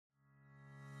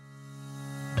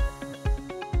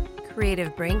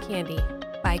Creative Brain Candy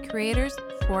by creators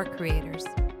for creators.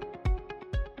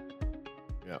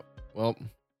 Yeah. Well,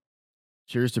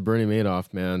 cheers to Bernie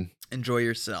Madoff, man. Enjoy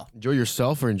yourself. Enjoy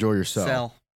yourself or enjoy yourself?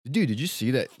 Sell. Dude, did you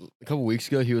see that a couple weeks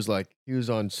ago? He was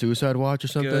on suicide watch or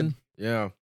something. Good. Yeah.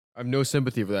 I have no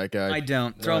sympathy for that guy. I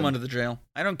don't. Throw him under the jail.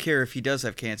 I don't care if he does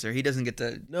have cancer. He doesn't get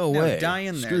to No way. die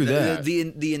in there. Screw that.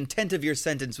 The intent of your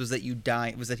sentence was that you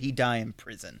die. Was that he die in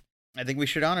prison. I think we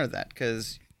should honor that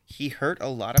because he hurt a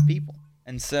lot of people.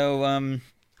 And so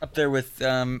up there with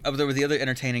the other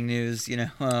entertaining news,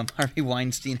 Harvey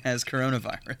Weinstein has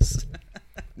coronavirus.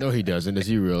 No, he doesn't. Does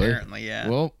he really? Apparently, yeah.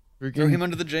 Well, throw him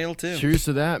under the jail too. Cheers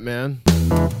to that, man.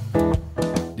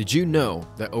 Did you know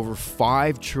that over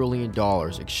 $5 trillion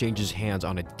exchanges hands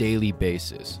on a daily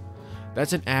basis?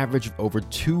 That's an average of over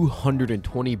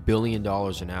 $220 billion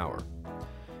an hour.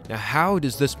 Now, how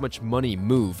does this much money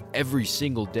move every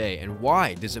single day, and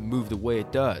why does it move the way it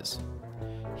does?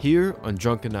 Here on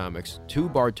Drunkenomics, two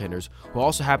bartenders who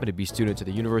also happen to be students at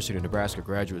the University of Nebraska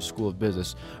Graduate School of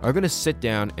Business are going to sit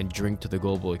down and drink to the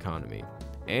global economy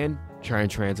and try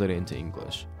and translate it into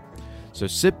English. So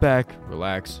sit back,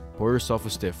 relax, pour yourself a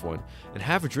stiff one, and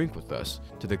have a drink with us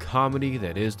to the comedy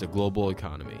that is the global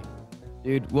economy.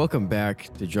 Dude, welcome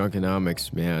back to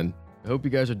Drunkenomics, man. I hope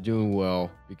you guys are doing well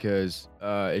because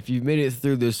if you've made it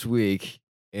through this week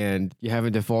and you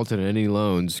haven't defaulted on any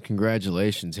loans,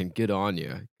 congratulations and good on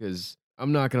you. Because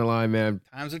I'm not going to lie, man.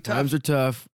 Times are tough. Times are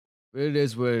tough, but it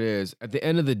is what it is. At the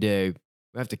end of the day,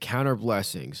 we have to count our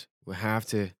blessings. We have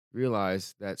to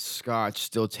realize that scotch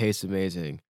still tastes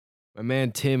amazing. My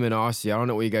man Tim and Aussie, I don't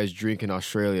know what you guys drink in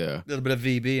Australia. A little bit of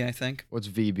VB, I think. What's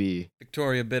VB?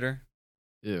 Victoria Bitter.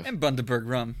 Ew. And Bundaberg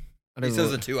rum. These are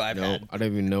the two I've had. I don't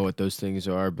even know what those things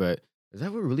are, but is that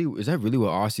really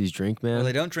what Aussies drink, man? Well,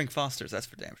 they don't drink Foster's, that's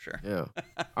for damn sure. Yeah.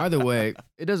 Either way,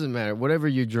 it doesn't matter. Whatever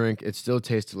you drink, it still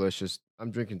tastes delicious. I'm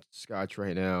drinking scotch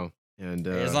right now, and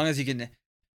as long as you can,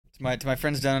 to my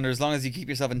friends down under, as long as you keep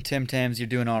yourself in Tim Tams, you're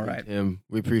doing all right. Tim,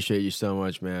 we appreciate you so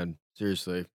much, man.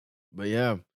 Seriously. But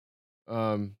yeah,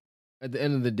 at the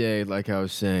end of the day, like I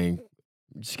was saying,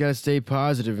 you just gotta stay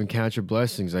positive and count your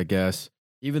blessings, I guess.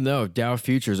 Even though Dow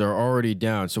futures are already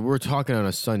down. So we're talking on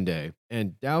a Sunday,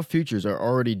 and Dow futures are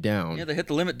already down. Yeah, they hit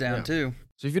the limit down too.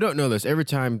 So if you don't know this, every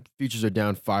time futures are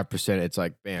down 5%, it's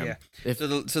like, bam. Yeah.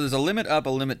 So there's a limit up,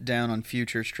 a limit down on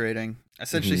futures trading,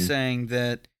 essentially saying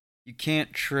that you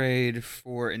can't trade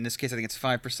for, in this case, I think it's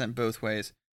 5% both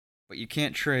ways, but you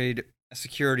can't trade a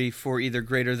security for either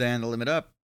greater than the limit up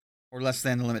or less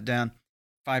than the limit down,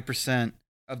 5%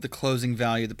 of the closing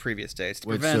value of the previous day. It's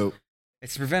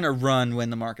to prevent a run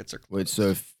when the markets are closed. Wait, so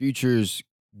if futures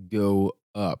go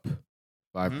up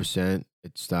 5%,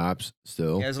 it stops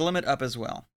still? Yeah, there's a limit up as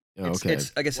well. Oh, okay.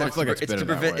 It's like I said,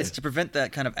 it's to prevent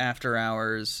that kind of after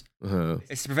hours.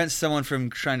 It's to prevent someone from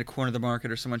trying to corner the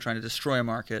market or someone trying to destroy a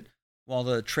market while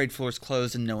the trade floor is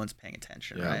closed and no one's paying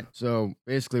attention, right? So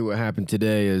basically what happened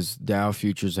today is Dow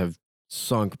futures have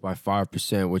sunk by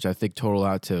 5%, which I think total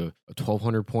out to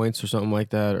 1,200 points or something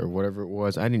like that, or whatever it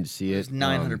was. I didn't see it. It was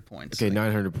 900 points. Okay,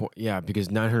 900 points. Yeah, because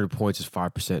 900 points is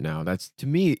 5% now. That's, to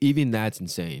me, even that's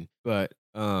insane. But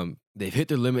they've hit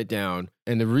their limit down,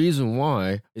 and the reason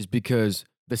why is because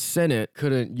the Senate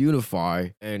couldn't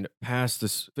unify and pass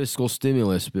this fiscal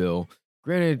stimulus bill.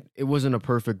 Granted, it wasn't a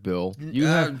perfect bill. You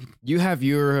have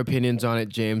your opinions on it,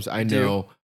 James. I know.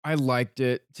 I liked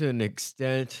it to an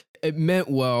extent. It meant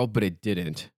well, but it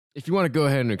didn't. If you want to go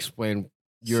ahead and explain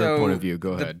your point of view,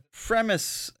 go ahead. The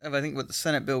premise of, I think, what the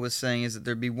Senate bill was saying is that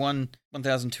there'd be one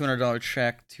 $1,200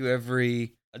 check to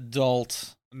every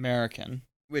adult American,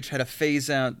 which had a phase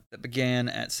out that began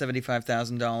at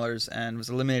 $75,000 and was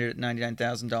eliminated at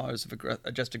 $99,000 of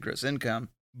adjusted gross income.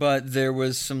 But there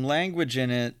was some language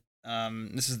in it.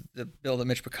 This is the bill that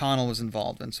Mitch McConnell was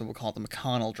involved in, so we'll call it the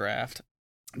McConnell draft.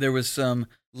 There was some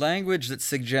language that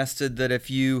suggested that if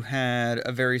you had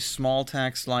a very small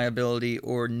tax liability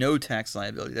or no tax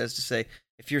liability, that is to say,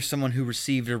 if you're someone who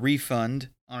received a refund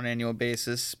on an annual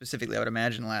basis, specifically I would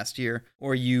imagine last year,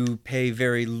 or you pay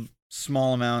very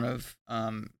small amount of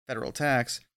federal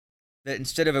tax, that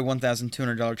instead of a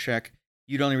 $1,200 check,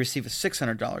 you'd only receive a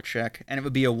 $600 check, and it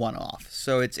would be a one-off.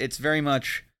 So it's very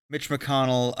much Mitch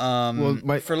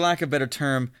McConnell, for lack of a better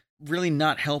term, really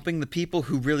not helping the people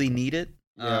who really need it.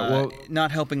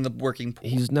 Not helping the working poor.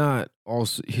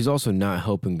 He's also not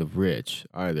helping the rich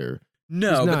either.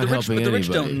 No, but the rich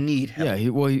don't need help.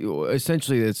 Yeah,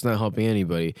 essentially it's not helping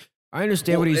anybody. I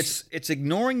understand what he's... It's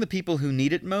ignoring the people who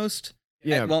need it most.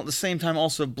 Yeah. While at the same time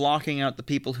also blocking out the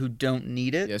people who don't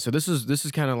need it. Yeah. So this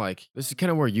is kind of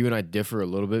where you and I differ a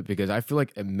little bit because I feel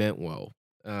like it meant well.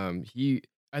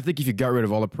 I think if you got rid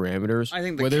of all the parameters, I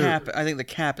think the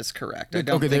cap is correct. I Okay,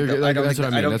 don't think that's what I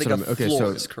mean. I don't That's think what a I mean. Okay, floor so-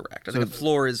 is correct. I so think a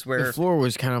floor is where the floor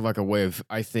was kind of like a way of,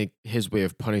 I think, his way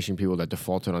of punishing people that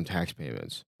defaulted on tax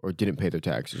payments or didn't pay their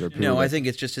taxes. Or people no, that, I think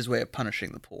it's just his way of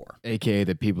punishing the poor. AKA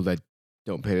the people that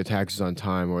don't pay their taxes on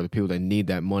time or the people that need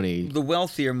that money. The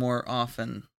wealthy are more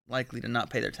often likely to not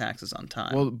pay their taxes on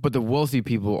time. Well, but the wealthy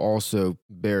people also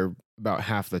bear about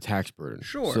half the tax burden.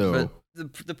 sure, So but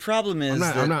the problem is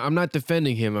I'm not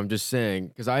defending him. I'm just saying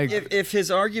because if his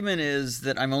argument is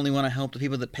that I only want to help the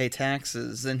people that pay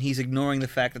taxes, then he's ignoring the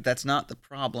fact that that's not the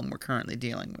problem we're currently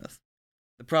dealing with.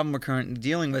 The problem we're currently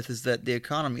dealing with is that the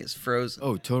economy is frozen.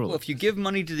 Oh, totally. Well, if you give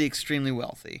money to the extremely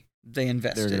wealthy, they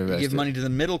invest They're it. gonna You invest give it. money to the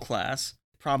middle class,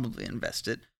 probably invest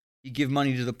it. You give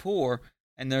money to the poor,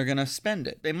 and they're going to spend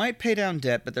it. They might pay down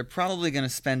debt, but they're probably going to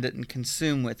spend it and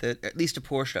consume with it, at least a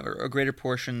portion of it, or a greater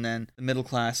portion than the middle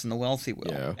class and the wealthy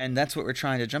will. Yeah. And that's what we're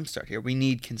trying to jumpstart here. We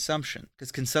need consumption,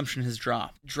 because consumption has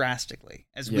dropped drastically,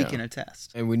 as we Yeah. can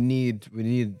attest. and we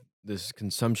need this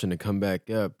consumption to come back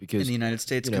up because In the United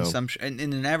States, you know, consumption, and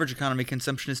in an average economy,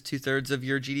 consumption is 2/3 of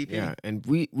your GDP. yeah, and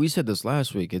we said this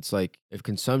last week. It's like if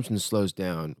consumption slows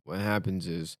down, what happens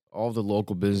is all the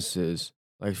local businesses,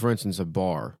 like for instance, a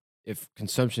bar. If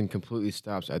consumption completely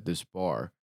stops at this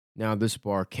bar, now this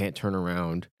bar can't turn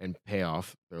around and pay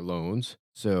off their loans.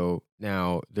 So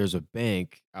now there's a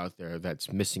bank out there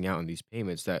that's missing out on these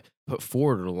payments that put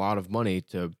forward a lot of money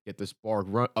to get this bar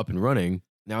up and running.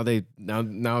 Now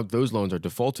now those loans are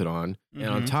defaulted on, and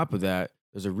on Mhm. top of that,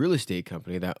 there's a real estate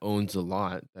company that owns the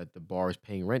lot that the bar is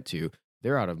paying rent to.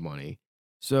 They're out of money,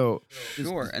 so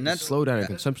Sure, and the that's slowdown in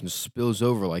consumption spills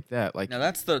over like that. Like Now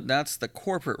that's the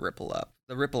corporate ripple up.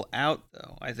 The ripple out,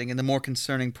 though, I think, and the more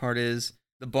concerning part is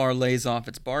the bar lays off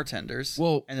its bartenders.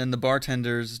 Well- and then the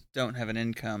bartenders don't have an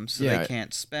income, so Yeah. they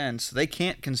can't spend, so they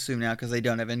can't consume now because they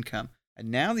don't have income. And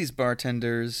now these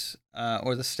bartenders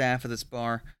or the staff of this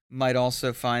bar might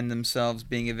also find themselves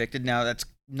being evicted. Now that's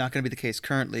not going to be the case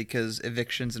currently because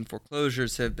evictions and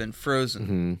foreclosures have been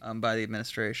frozen by the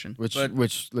administration. which But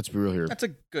let's be real here, that's a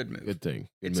good move. good thing.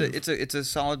 Good It's move. it's a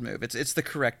solid move. It's the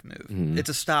correct move. Mhm. It's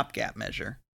a stopgap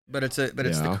measure, but it's the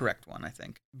Yeah. correct one, I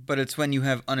think. But it's when you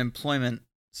have unemployment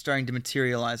starting to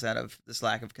materialize out of this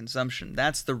lack of consumption.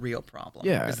 That's the real problem.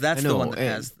 Yeah, because that's I the one know, that and-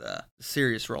 has the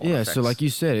serious role. Yeah, effects. so like you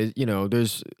said,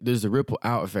 there's the ripple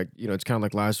out effect. It's kind of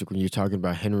like last week when you're talking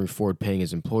about Henry Ford paying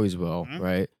his employees well, Mhm.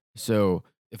 right? So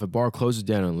if a bar closes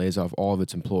down and lays off all of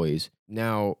its employees,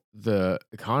 now the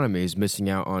economy is missing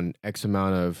out on X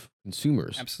amount of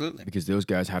consumers Absolutely, because those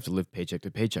guys have to live paycheck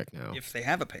to paycheck now. if they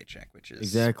have a paycheck, which is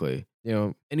Exactly.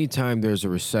 Anytime there's a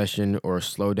recession or a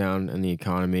slowdown in the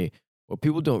economy, what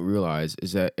people don't realize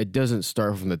is that it doesn't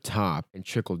start from the top and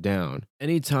trickle down.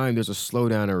 Anytime there's a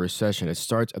slowdown or recession, it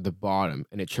starts at the bottom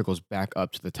and it trickles back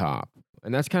up to the top.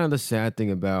 And that's kind of the sad thing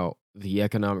about the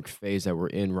economic phase that we're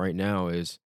in right now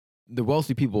is the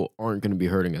wealthy people aren't going to be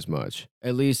hurting as much.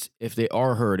 At least if they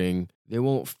are hurting, they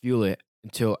won't feel it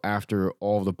until after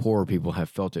all the poorer people have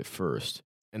felt it first.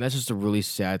 And that's just a really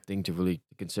sad thing to really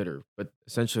consider. But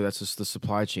essentially, that's just the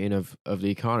supply chain of the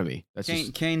economy. That's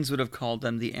just, Keynes would have called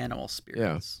them the animal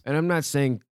spirits. and I'm not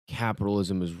saying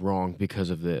capitalism is wrong because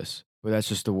of this, but that's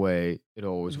just the way it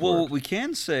always Well, works. what we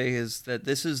can say is that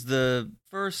this is the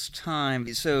first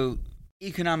time. So,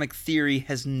 economic theory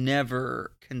has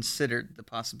never considered the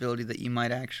possibility that you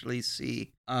might actually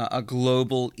see a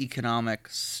global economic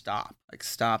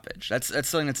stoppage. That's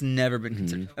something that's never been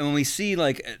considered. And when we see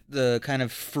like the kind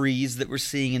of freeze that we're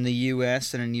seeing in the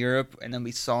U.S. and in Europe, and then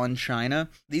we saw in China,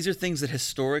 these are things that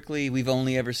historically we've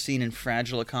only ever seen in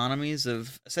fragile economies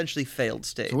of essentially failed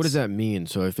states. So what does that mean?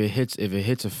 So if it hits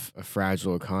a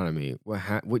fragile economy,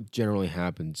 what generally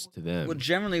happens to them? Well,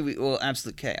 generally,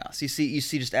 absolute chaos. You see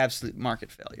just absolute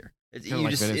market failure. Kind of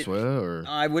like Venezuela, or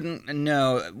I wouldn't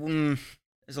know.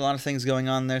 There's a lot of things going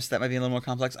on there, so that might be a little more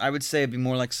complex. I would say it'd be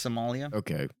more like Somalia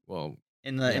okay, well,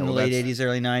 in the yeah, well, late that's- '80s,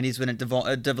 early '90s when it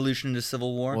devolution into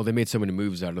civil war. well, they made so many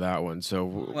moves out of that one. So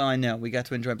Well, I know we got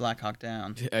to enjoy Black Hawk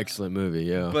Down, excellent movie,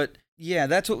 yeah. but yeah,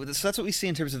 that's what we see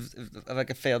in terms of like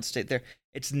a failed state. There,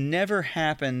 it's never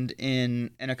happened in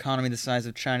an economy the size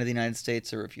of China, the United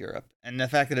States, or of Europe, and the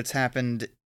fact that it's happened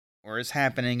or is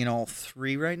happening in all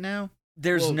three right now.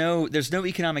 There's no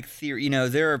economic theory.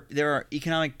 There are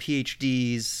economic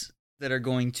PhDs that are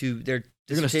going to they're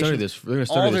going to study this. They're going to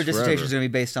study all their this dissertations are forever. going to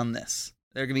be based on this.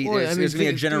 They're going to be Well, I mean, there's going to be a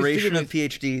think generation about- of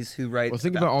PhDs who write. Well,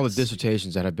 think about all the this.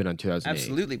 dissertations that have been on 2008.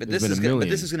 Absolutely, but There's this been a but this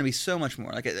million. is going to be so much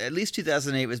more. Like at least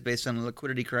 2008 was based on a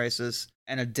liquidity crisis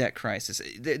and a debt crisis.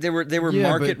 There were Yeah,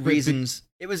 market but reasons.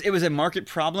 It was a market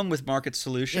problem with market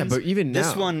solutions. Yeah, but even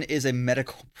this now, one is a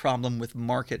medical problem with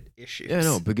market issues. yeah,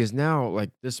 no, because now like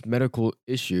this medical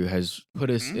issue has put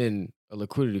us Mhm. in a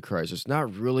liquidity crisis.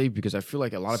 Not really, because I feel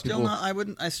like a lot of Still people. not.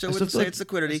 I still I wouldn't feel say like- it's I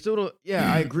liquidity. still don't.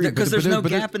 Yeah, I agree. Because there's no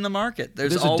gap in the market.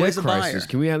 There's always a a debt buyer. crisis.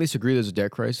 Can we at least agree there's a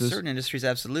debt crisis? Certain industries,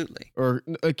 absolutely. Or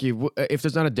okay, if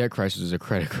there's not a debt crisis, there's a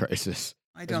credit crisis.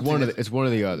 I It's don't. one think of the, it's one or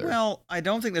the other. Well, I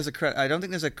don't think there's a credit. I don't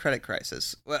think there's a credit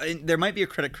crisis. Well, there might be a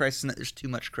credit crisis in that there's too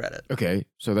much credit, Okay,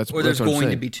 so that's or that's there's what I'm going to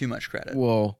saying. be too much credit.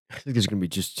 Well, I think there's going to be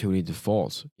just too many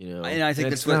defaults. And I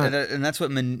think it's that's what not- and that's what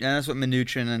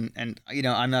Mnuchin and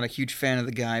I'm not a huge fan of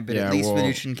the guy, but Yeah, at least well,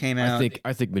 Mnuchin came out.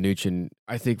 I think Mnuchin.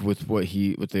 I think with what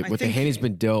he with the think hand he's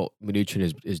been dealt,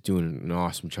 Mnuchin is doing an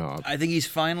awesome job. I think he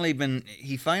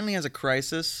finally has a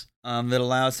crisis that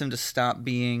allows him to stop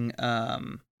being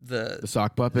The the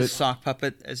sock puppet. sock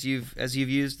puppet as you've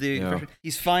used the Yeah. expression.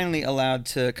 He's finally allowed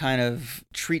to kind of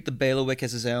treat the bailiwick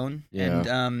as his own, Yeah.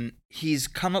 and he's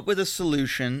come up with a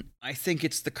solution. I think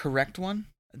it's the correct one.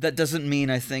 That doesn't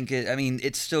mean I think it. I mean,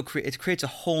 it still it creates a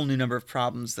whole new number of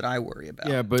problems that I worry about.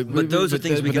 Yeah, but those are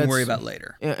things we can worry that's- about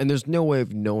later. Yeah, and there's no way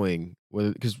of knowing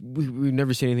whether, because we've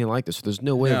never seen anything like this. So there's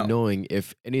no way No. of knowing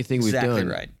if anything Exactly we've done,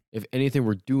 right. if anything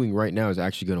we're doing right now is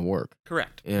actually going to work.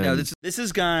 Correct. And- No, this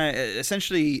is guy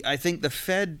essentially. I think the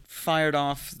Fed fired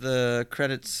off the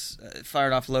credits,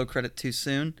 fired off low credit too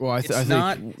soon. Well, I it's think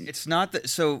not. It's not that.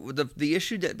 So the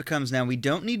issue that becomes now, we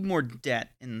don't need more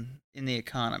debt in the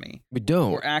economy we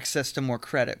don't. or access to more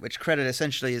credit, which credit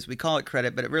essentially is. We call it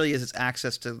credit, but it really is. It's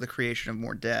access to the creation of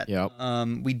more debt. Yep.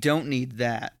 We don't need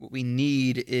that. What we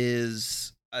need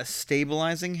is a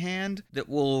stabilizing hand that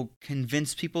will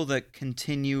convince people that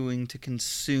continuing to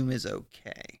consume is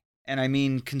okay. And I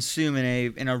mean consume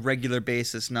in a regular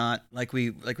basis, not like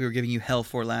we were giving you hell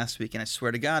for last week. And I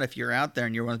swear to God, if you're out there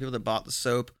and you're one of the people that bought the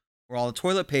soap or all the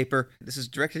toilet paper, this is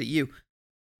directed at you.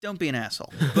 Don't be an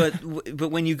asshole. But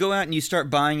when you go out and you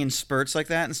start buying in spurts like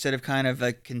that instead of kind of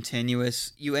like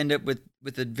continuous, you end up with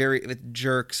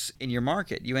jerks in your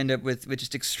market. You end up with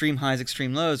just extreme highs,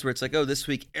 extreme lows, where it's like, oh, this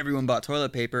week everyone bought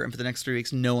toilet paper, and for the next 3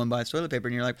 weeks no one buys toilet paper,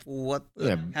 and you're like, what?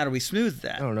 Yeah. How do we smooth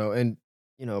that? I don't know. And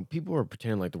people are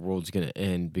pretending like the world's going to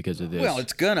end because of this. Well,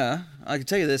 it's gonna. I can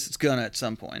tell you this: it's gonna at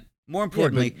some point. More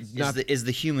importantly, it's not- is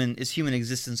human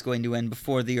existence going to end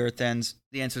before the Earth ends?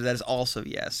 The answer to that is also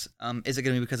yes. Is it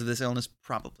going to be because of this illness?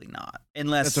 Probably not,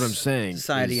 unless That's what I'm saying.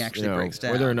 society is, actually breaks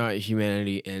down. Whether or not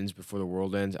humanity ends before the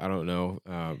world ends, I don't know.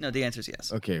 No, the answer is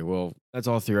yes. Okay, well, that's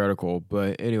all theoretical.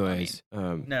 But anyways,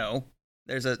 No,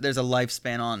 there's a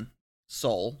lifespan on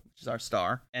Sol, which is our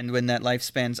star, and when that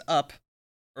lifespan's up,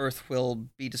 Earth will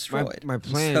be destroyed. my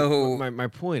plan. So my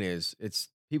point is, it's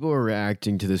people are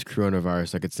reacting to this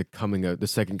coronavirus like it's the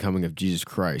second coming of Jesus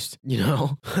Christ.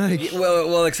 Like,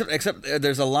 well, except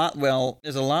there's a lot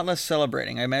less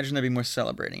celebrating. I imagine there'd be more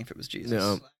celebrating if it was Jesus.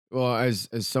 No. Well, as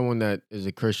someone that is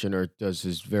a Christian or does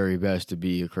his very best to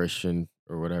be a Christian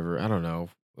or whatever, I don't know,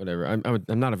 whatever. I'm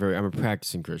a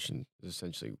practicing Christian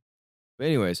essentially. But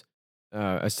anyways,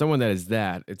 as someone that is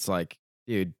that, it's like,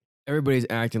 dude, everybody's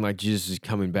acting like Jesus is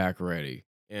coming back already,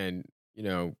 and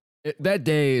that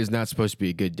day is not supposed to be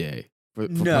a good day for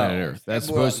planet Earth. That's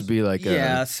supposed to be like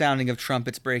sounding of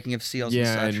trumpets, breaking of seals, and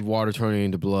such. and water turning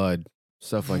into blood,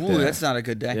 stuff like Ooh, that. that's not a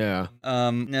good day. Yeah.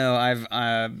 No,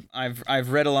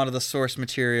 I've read a lot of the source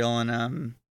material,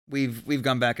 and we've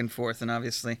gone back and forth, and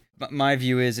obviously, but my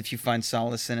view is if you find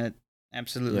solace in it,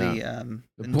 absolutely. The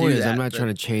then point do is, I'm that, not but- trying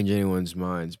to change anyone's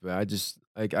minds, but I just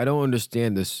I don't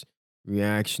understand this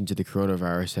reaction to the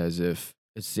coronavirus as if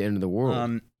it's the end of the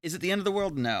world. Is it the end of the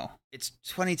world? No. It's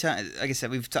 20 times. Like I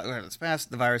said, we've talked about this past.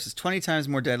 The virus is 20 times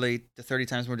more deadly to 30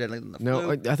 times more deadly than the No,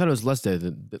 flu. I thought it was less deadly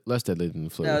than the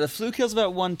flu. No, the flu kills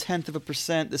about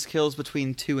 0.1%. This kills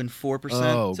between 2 and 4%.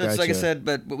 Oh, so it's like I gotcha. said,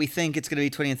 but we think it's going to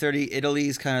be 20 and 30. Italy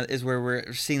is where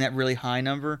we're seeing that really high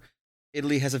number.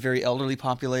 Italy has a very elderly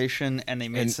population, and they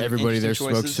made and some everybody there interesting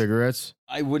smokes choices. cigarettes.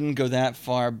 I wouldn't go that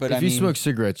far, but If I you mean, smoke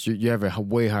cigarettes, you have a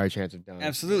way higher chance of dying.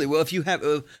 absolutely. Well, if you're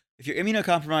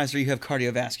immunocompromised or you have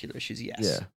cardiovascular issues, yes.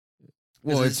 Yeah.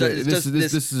 Well, This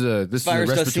this is a virus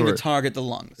does seem to respiratory. target the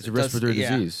lungs. It's a respiratory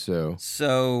yeah. disease, so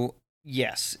So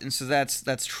yes, and so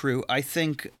that's true. I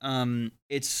think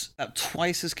it's about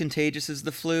twice as contagious as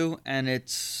the flu, and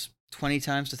it's 20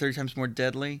 times to 30 times more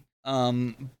deadly.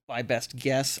 By best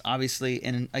guess, obviously,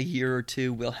 in a year or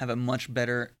two, we'll have a much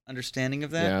better understanding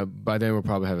of that. yeah. By then, we'll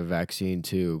probably have a vaccine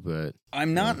too. But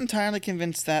I'm not entirely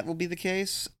convinced that will be the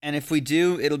case, and if we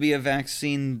do, it'll be a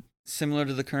vaccine similar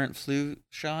to the current flu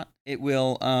shot. It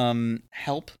will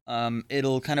help.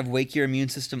 It'll kind of wake your immune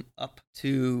system up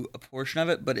to a portion of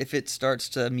it, but if it starts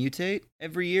to mutate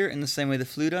every year in the same way the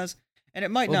flu does, And it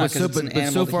might Well, not but so- because it's but- an but so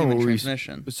animal to far human what we've-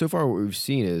 transmission. But so far, what we've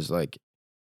seen is like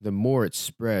the more it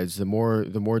spreads, the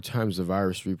more times the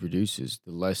virus reproduces,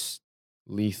 the less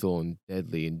lethal and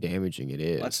deadly and damaging it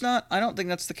is. That's not. I don't think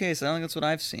that's the case. I don't think that's what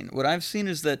I've seen. What I've seen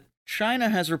is that China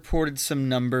has reported some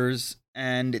numbers,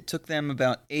 and it took them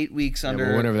about 8 weeks Yeah, under.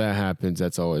 but whenever that happens,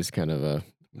 that's always kind of a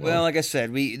Well, like I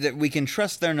said, we can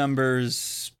trust their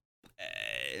numbers.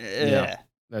 Yeah,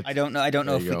 that's, I don't know. I don't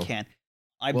know there if you we go. can.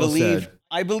 I Well believe. said.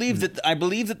 I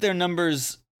believe that their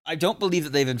numbers. I don't believe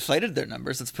that they've inflated their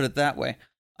numbers. Let's put it that way.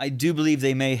 I do believe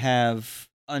they may have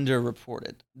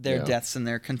underreported their Yeah. deaths and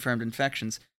their confirmed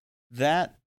infections.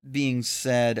 That being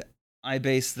said, I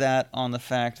base that on the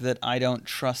fact that I don't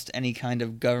trust any kind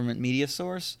of government media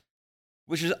source,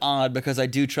 which is odd because I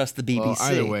do trust the BBC. Well,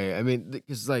 either way, I mean,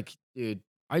 because like, dude,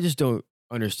 I just don't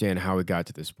understand how it got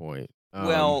to this point.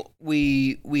 Well,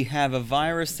 we have a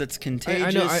virus that's contagious.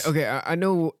 I know how we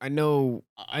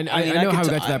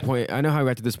got to that point. I know how we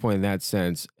got to this point in that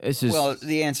sense. It's just Well,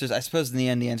 the answer is, I suppose in the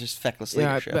end, the answer is feckless yeah,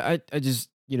 leadership. but I just,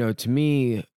 to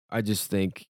me, I just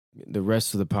think the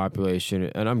rest of the population,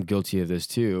 and I'm guilty of this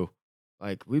too,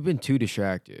 like we've been too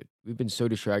distracted. We've been so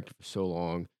distracted for so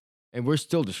long, and we're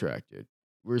still distracted.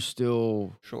 We're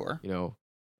still, Sure.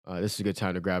 this is a good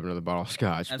time to grab another bottle of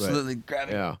scotch. Absolutely.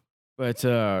 Grabbing. Yeah. But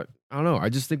I don't know. I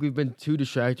just think we've been too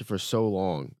distracted for so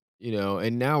long,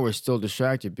 and now we're still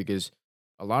distracted because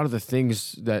a lot of the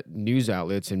things that news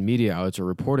outlets and media outlets are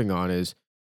reporting on is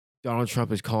Donald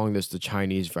Trump is calling this the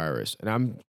Chinese virus.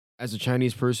 And as a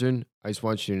Chinese person, I just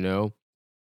want you to know,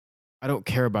 I don't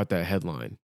care about that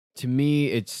headline. To me,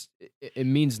 it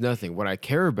means nothing. What I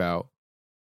care about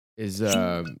is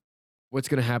what's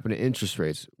going to happen to interest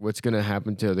rates. What's going to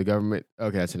happen to the government?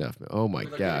 Okay, that's enough, man. Oh my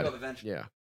God. Yeah.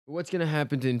 What's going to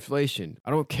happen to inflation?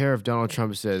 I don't care if Donald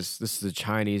Trump says this is a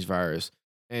Chinese virus.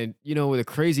 And, the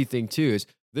crazy thing, too, is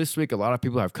this week, a lot of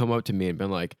people have come up to me and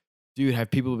been like, dude,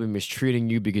 have people been mistreating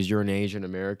you because you're an Asian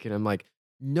American? I'm like,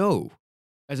 no.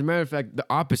 As a matter of fact, the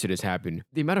opposite has happened.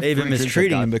 The amount of They've been free drinks I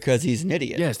mistreating got- him because he's an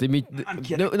idiot. Yes, I'm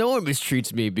kidding. no one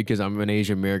mistreats me because I'm an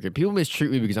Asian American. People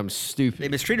mistreat me because I'm stupid. They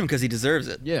mistreat him because he deserves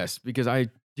it. Yes, because I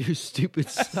do stupid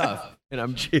stuff, and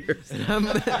I'm Cheers. and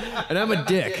I'm a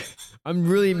dick. I'm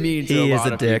really mean to He a is lot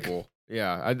a of dick. people.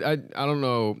 Yeah, I don't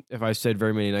know if I said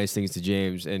very many nice things to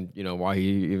James, and why he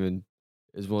even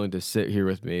is willing to sit here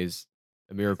with me is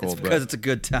a miracle. It's because it's a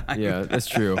good time. yeah, that's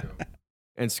true.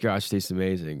 And scotch tastes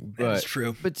amazing, That's but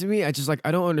true. but to me, I just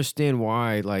I don't understand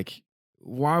why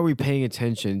are we paying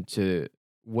attention to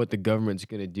what the government's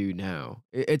gonna do now?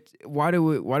 Why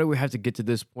do we have to get to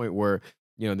this point where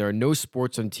there are no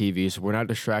sports on TV, so we're not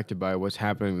distracted by what's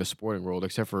happening in the sporting world,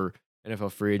 except for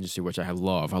NFL free agency, which I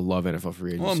love. I love NFL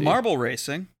free agency. Well, marble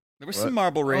racing. There was What? some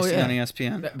marble racing yeah. on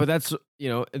ESPN. But that's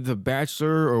The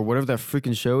Bachelor or whatever that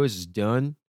freaking show is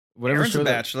done. Whatever Aaron's show a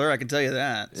that- bachelor, I can tell you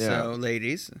that. Yeah. So,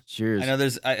 ladies, Cheers. I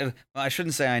know I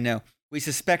shouldn't say I know. We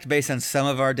suspect, based on some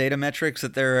of our data metrics,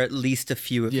 that there are at least a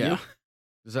few of Yeah. you.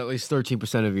 There's at least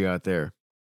 13% of you out there.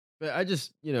 But I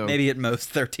just Maybe at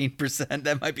most 13%.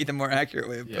 That might be the more accurate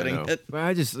way of Yeah, putting no. it. But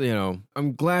I just,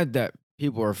 I'm glad that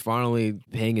people are finally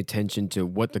paying attention to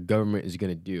what the government is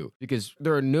going to do because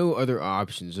there are no other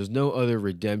options. There's no other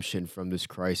redemption from this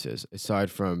crisis aside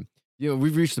from,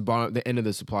 we've reached the end of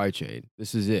the supply chain.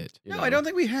 This is it. No, I don't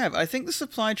think we have. I think the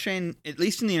supply chain, at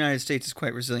least in the United States, is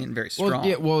quite resilient and very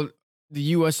strong. Well, the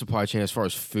U.S. supply chain, as far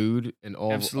as food and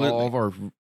all Absolutely. of our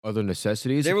other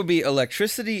necessities There will be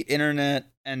electricity, internet,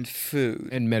 and food.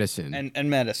 and medicine. And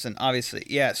medicine, obviously.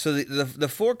 Yeah, so the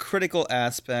four critical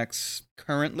aspects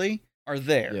currently are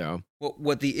there. yeah.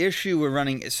 What the issue we're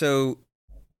running, so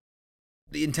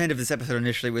the intent of this episode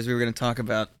initially was we were going to talk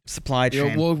about supply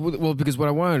chain. Well, because what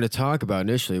I wanted to talk about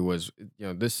initially was,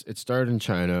 it started in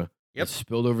China. Yep. It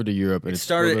spilled over to Europe, and it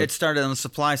started on the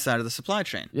supply side of the supply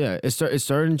chain. Yeah, it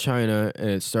started in China, and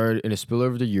it spilled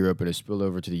over to Europe, and it spilled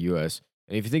over to the U.S.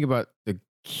 And if you think about the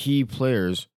key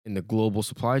players in the global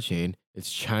supply chain,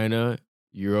 it's China,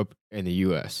 Europe, and the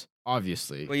U.S.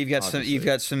 Obviously. Well, you've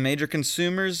got some major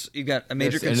consumers. You've got a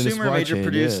major Yes, and in the consumer, supply major chain,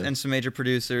 producer, yeah. and some major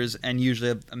producers, and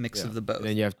usually a mix of the both. And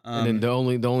then you have, and then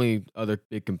the only other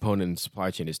big component in the supply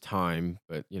chain is time.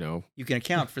 But you can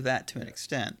account for that to an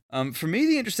extent. For me,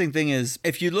 the interesting thing is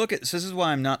if you look at. So this is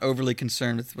why I'm not overly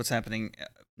concerned with what's happening.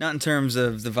 Not in terms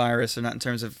of the virus or not in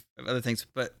terms of other things,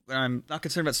 but what I'm not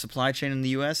concerned about supply chain in the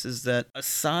U.S. is that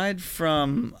aside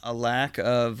from a lack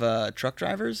of truck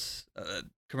drivers,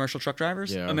 commercial truck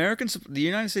drivers, Yeah. the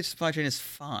United States supply chain is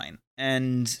fine.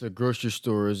 And the grocery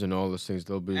stores and all those things,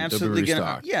 they'll be absolutely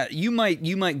restocked. yeah, you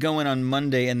might go in on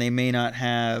Monday and they may not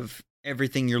have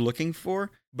everything you're looking for,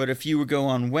 But if you would go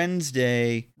on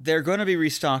Wednesday, they're going to be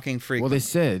restocking Well, frequently. they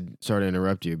said, sorry to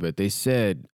interrupt you, but they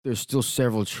said there's still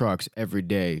several trucks every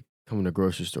day coming to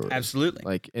grocery stores. Absolutely.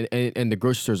 Like, and the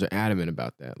grocery stores are adamant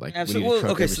about that. Like, Absolutely. we need a Well,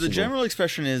 truck okay, every so the single- general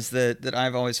expression is that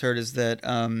I've always heard is that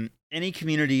any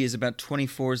community is about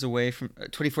 24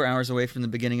 hours away from the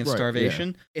beginning of Right, yeah.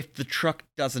 starvation if the truck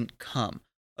doesn't come.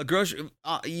 A grocery,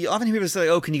 you often hear people say,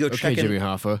 "Oh, can you go Okay, check Jimmy in?"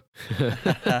 Hoffa.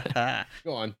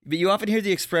 Go on. But you often hear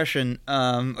the expression,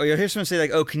 or you'll hear someone say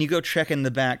like, "Oh, can you go check in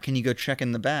the back? Can you go check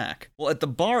in the back?" Well, at the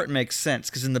bar it makes sense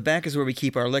because in the back is where we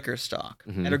keep our liquor stock.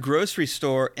 Mhm. At a grocery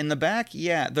store, in the back,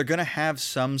 yeah, they're gonna have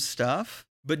some stuff,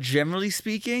 but generally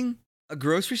speaking, a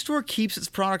grocery store keeps its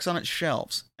products on its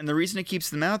shelves, and the reason it keeps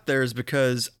them out there is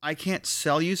because I can't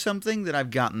sell you something that I've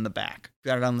got in the back.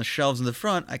 Got it on the shelves in the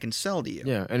front, I can sell to you.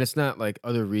 Yeah, and it's not like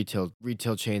other retail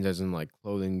chains, as in like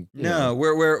clothing. you No, know.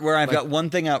 where I've like- got one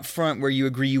thing out front where you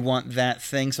agree you want that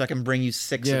thing, so I can bring you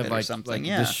six yeah, of it like or something. like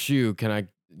yeah. this shoe. Can I?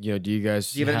 Do you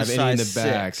guys Do you have it have in any in size the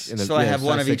back? 6? So I have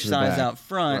one of each size out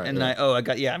front, Right, and right.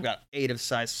 I've got 8 of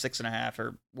size 6.5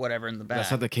 or whatever in the back.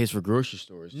 That's not the case for grocery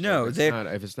stores. No, if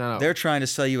it's not. They're trying to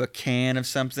sell you a can of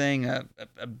something, a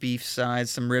beef size,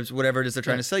 some ribs, whatever it is they're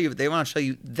trying to sell you. But they want to show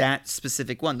you that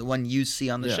specific one, the one you see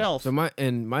on the Yeah. shelf. So my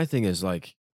thing is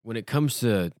like when it comes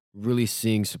to really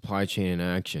seeing supply chain in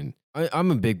action,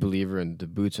 I'm a big believer in the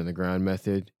boots on the ground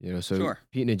method. So Sure.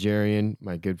 Pete Najarian,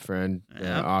 my good friend,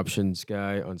 Yeah. options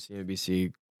guy on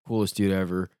CNBC, coolest dude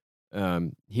ever.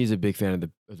 He's a big fan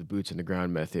of the boots on the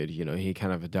ground method. He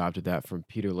kind of adopted that from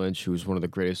Peter Lynch, who was one of the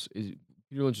greatest. Peter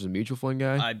Lynch was a mutual fund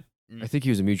guy. I think he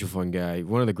was a mutual fund guy,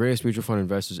 one of the greatest mutual fund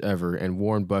investors ever, and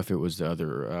Warren Buffett was the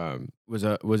other.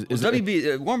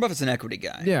 Warren Buffett's an equity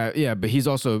guy. Yeah, but he's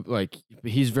also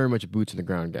he's very much a boots on the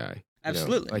ground guy.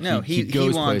 Absolutely. Like No, he he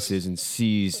goes wants- places and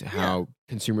sees how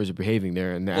consumers are behaving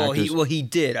there, and the Well, actors. he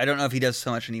did. I don't know if he does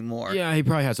so much anymore. Yeah, he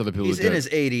probably has other people. He's who in do. his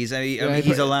 80s. I mean, Yeah,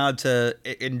 he's but- allowed to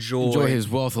enjoy his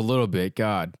wealth a little bit.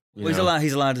 God, Well, he's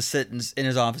allowed to sit in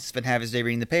his office and have his day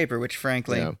reading the paper, which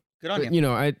frankly, Yeah. good on But,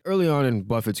 you. early on in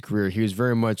Buffett's career, he was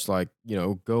very much like,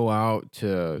 go out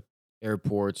to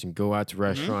airports and go out to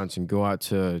restaurants and go out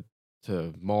to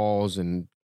malls and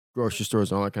grocery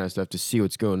stores and all that kind of stuff to see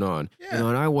what's going on. Yeah.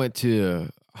 And I went to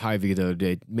Hy-Vee the other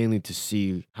day mainly to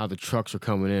see how the trucks are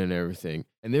coming in and everything.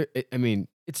 And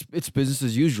it's business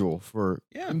as usual for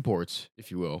Yeah. imports,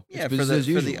 if you will. Yeah, It's for business the as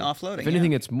usual. offloading. If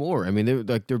anything, it's more. I mean,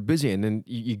 they're busy, and then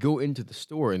you go into the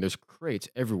store, and there's crates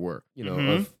everywhere.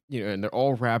 Mhm. And they're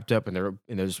all wrapped up, and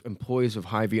there's employees of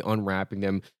Hy-Vee unwrapping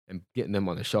them and getting them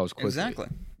on the shelves quickly. Exactly.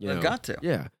 you They've know? got to.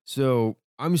 Yeah. So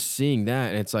I'm seeing that,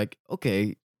 and it's like,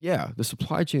 okay, yeah, the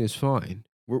supply chain is fine.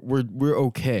 We're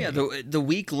okay. Yeah, the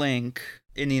weak link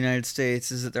in the United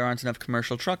States is that there aren't enough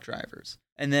commercial truck drivers.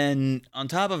 And then on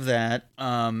top of that,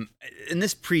 and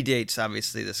this predates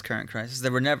obviously this current crisis,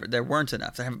 there weren't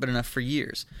enough. There haven't been enough for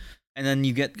years. And then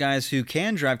you get guys who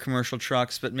can drive commercial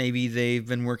trucks, but maybe they've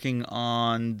been working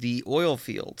on the oil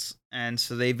fields, and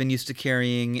so they've been used to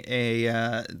carrying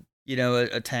a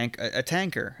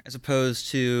tanker as opposed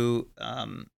to a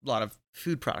lot of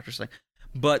food product or something.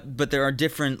 But there are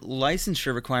different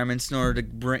licensure requirements in order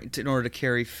to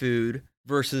carry food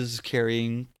versus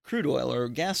carrying crude oil or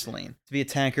gasoline, to be a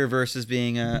tanker versus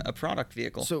being a product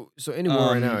vehicle. So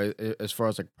anymore right now, as far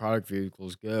as like product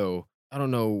vehicles go, I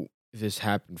don't know if this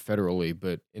happened federally,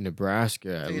 but in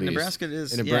Nebraska, at in least, Nebraska, it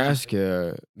is. in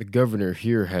Nebraska, the governor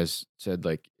here has said,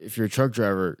 like, if you're a truck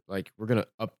driver, like, we're gonna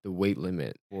up the weight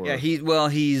limit. Yeah,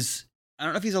 he's. I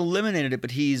don't know if he's eliminated it,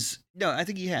 but I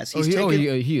think he has. He's he He's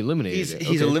eliminated it.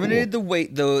 he's Okay, eliminated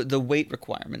cool. the weight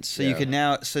requirements, so you Yeah. can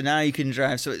now you can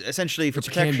drive. So essentially, for Which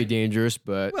protection, can be dangerous,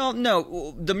 but well,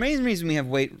 no. The main reason we have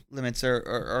weight limits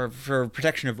are for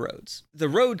protection of roads. The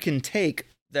road can take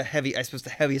the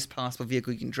heaviest possible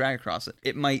vehicle you can drag across it.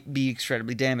 It might be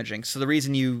incredibly damaging. So the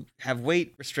reason you have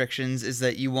weight restrictions is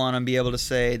that you want to be able to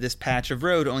say this patch of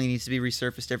road only needs to be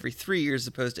resurfaced every 3 years as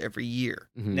opposed to every year.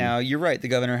 Mhm. Now, you're right. The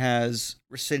governor has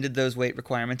rescinded those weight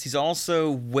requirements. He's also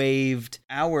waived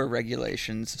hour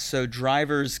regulations so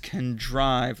drivers can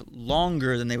drive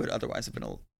longer than they would otherwise have been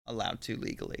allowed to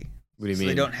legally. what do you So mean?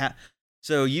 they don't have.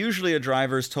 So usually a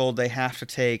driver is told they have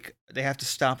to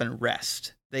stop and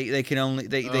rest. They can only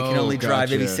drive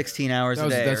maybe gotcha. 16 hours a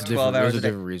That's day or 12 hours There's a a day.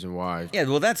 different reason why. Yeah,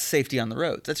 well, that's safety on the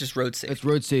roads. That's just road safety. It's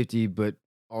road safety, but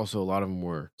also a lot of them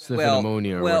were sniffing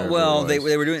ammonia or whatever. well, it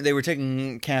was. they were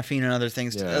taking caffeine and other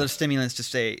things, Yeah. other stimulants to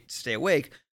stay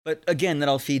awake. But again, that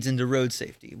all feeds into road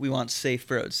safety. We want safe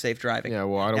roads, safe driving. Yeah,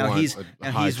 well, I don't Now want he's- a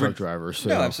now high he's truck driver. So.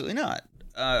 No, absolutely not.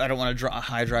 I don't want a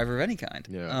high driver of any kind.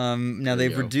 Yeah. Now There you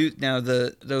they've go. reduced. Now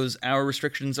those hour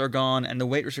restrictions are gone and the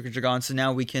weight restrictions are gone. So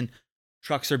now we can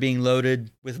trucks are being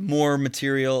loaded with more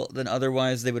material than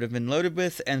otherwise they would have been loaded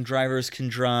with, and drivers can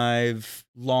drive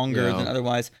longer than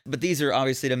otherwise. But these are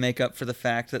obviously to make up for the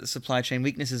fact that the supply chain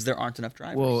weaknesses, there aren't enough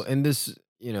drivers. Well, and this,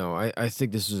 I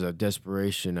think this is a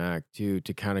desperation act too,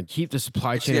 to kind of keep the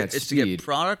supply chain at it's speed. to get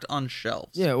product on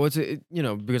shelves. Yeah, well,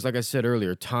 because like I said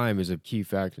earlier, time is a key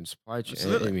factor in supply chain.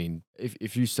 Absolutely. I mean,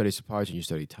 if you study supply chain, you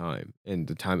study time and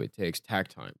the time it takes,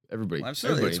 tact time. Everybody,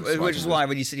 Absolutely. everybody in Which is supply why chain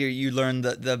when you sit here, you learn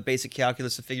the basic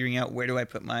calculus of figuring out where do I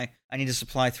put I need to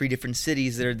supply 3 different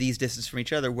cities that are these distance from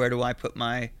each other. Where do I put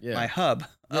my hub?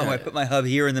 Oh, I put my hub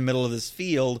here in the middle of this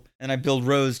field, and I build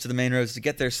roads to the main roads to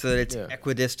get there so that it's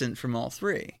equidistant from all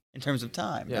 3 in terms of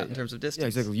time, not in terms of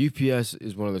distance. Yeah, exactly. UPS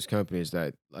is one of those companies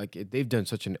that they've done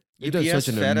such an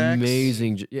FedEx,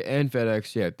 amazing and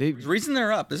FedEx. Yeah, there's a reason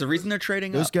they're up. There's a reason they're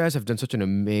trading those up. Those guys have done such an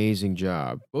amazing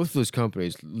job. Both of those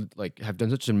companies have done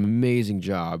such an amazing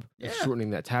job of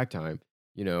shortening that takt time.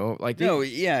 We were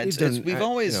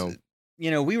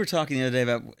talking the other day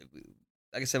about.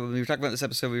 Like I said, when we were talking about this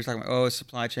episode, we were talking about,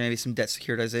 supply chain, maybe some debt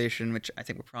securitization, which I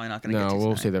think we're probably not going to get to we'll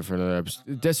tonight. save that for another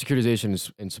episode. Debt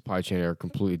securitization and supply chain are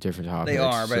completely different topics. They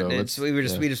are, but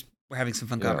we're having some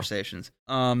fun conversations.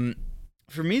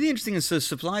 For me, the interesting is the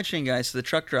supply chain guys, so the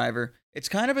truck driver, it's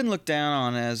kind of been looked down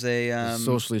on as a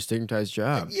socially stigmatized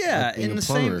job. Yeah, in the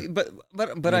same,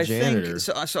 but I think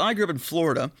so. I grew up in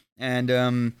Florida,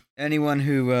 and anyone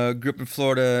who grew up in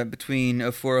Florida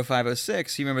between 04, 05,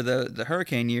 06, you remember the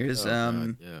hurricane years.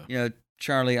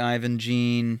 Charlie, Ivan,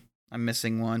 Gene. I'm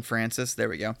missing one. Francis. There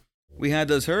we go. We had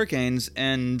those hurricanes,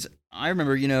 and I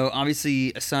remember,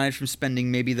 obviously, aside from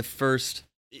spending maybe the first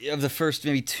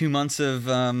maybe 2 months of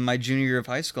my junior year of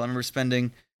high school, I remember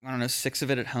spending 6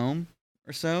 of it at home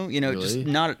or so. Really? Just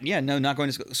not going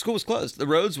to school. School was closed. The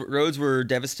roads were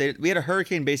devastated. We had a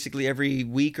hurricane basically every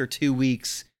week or 2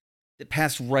 weeks that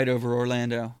passed right over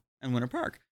Orlando and Winter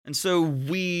Park, and so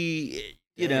we.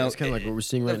 It's kind of like what we're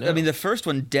seeing right now. I mean, the first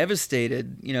one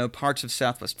devastated, parts of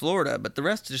Southwest Florida, but the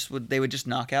rest they would just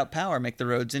knock out power, make the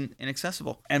roads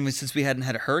inaccessible. And since we hadn't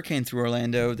had a hurricane through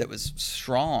Orlando that was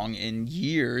strong in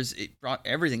years, it brought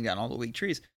everything down, all the weak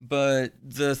trees. But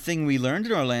the thing we learned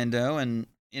in Orlando, and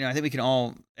I think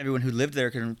everyone who lived there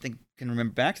can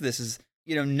remember back to this, is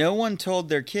no one told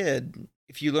their kid,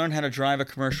 if you learn how to drive a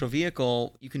commercial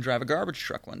vehicle, you can drive a garbage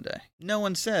truck one day. No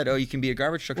one said, you can be a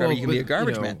garbage truck driver, you can be a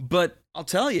garbage man. But I'll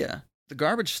tell you, the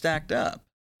garbage stacked up.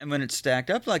 And when it's stacked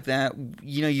up like that,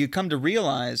 you come to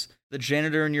realize the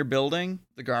janitor in your building,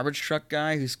 the garbage truck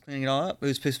guy who's cleaning it all up,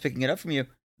 who's picking it up from you,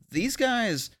 these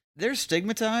guys, they're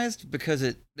stigmatized because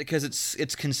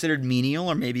it's considered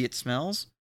menial, or maybe it smells.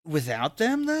 Without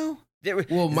them, though,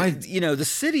 the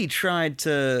city tried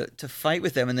to fight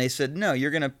with them, and they said, no,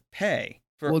 you're going to pay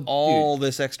for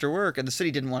this extra work, and the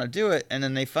city didn't want to do it, and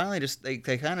then they finally they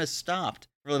kind of stopped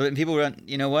for a little bit, and people went,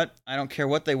 you know what, I don't care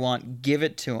what they want, give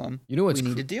it to them. We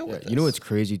need to deal with this. You know what's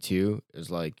crazy too is,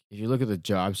 like, if you look at the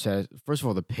job set, first of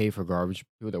all, the pay for garbage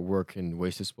people that work in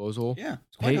waste disposal,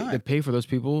 it's quite high. The pay for those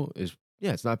people is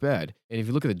it's not bad, and if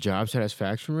you look at the job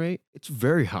satisfaction rate, it's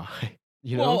very high.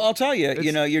 Well, I'll tell you,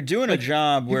 you're doing a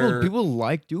job where people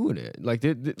like doing it. Like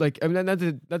I mean, not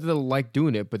that they like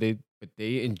doing it, but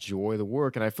they enjoy the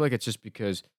work, and I feel like it's just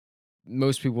because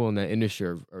most people in that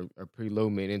industry are pretty low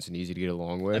maintenance and easy to get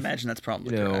along with. I imagine that's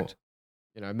probably correct.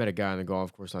 I met a guy on the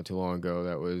golf course not too long ago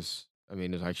that was,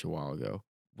 it was actually a while ago.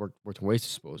 Worked in waste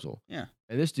disposal. Yeah,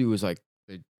 and this dude was like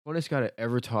the funnest guy to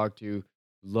ever talk to.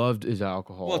 Loved his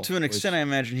alcohol. Well, to an extent, I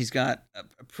imagine he's got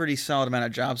a pretty solid amount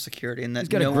of job security, and that he's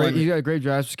got great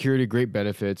job security, great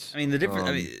benefits. I mean, the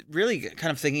difference. Really, kind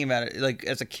of thinking about it, like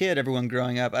as a kid, everyone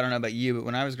growing up. I don't know about you, but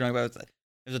when I was growing up,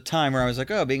 there's a time where I was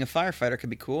like, oh, being a firefighter could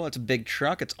be cool. It's a big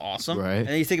truck. It's awesome. Right. And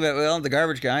then you think about, the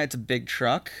garbage guy. It's a big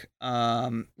truck.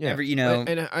 And I've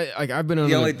been on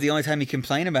the only time you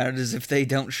complain about it is if they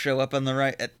don't show up on the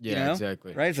right.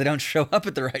 Exactly. Right. If they don't show up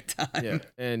at the right time. Yeah.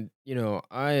 And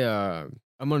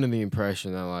I'm under the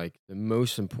impression that, like, the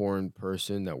most important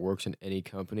person that works in any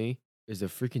company is the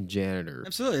freaking janitor.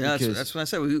 Absolutely. That's what I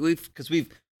said. We've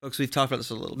talked about this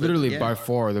a little bit. Literally, by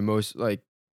far the most, like,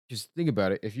 just think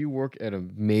about it. If you work at a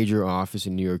major office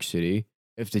in New York City,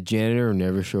 if the janitor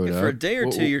never showed up for a day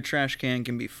or two, your trash can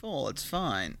can be full. It's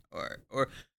fine. Or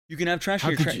you can have trash in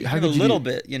your trash. Have a little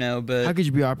bit, but how could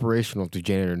you be operational if the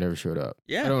janitor never showed up?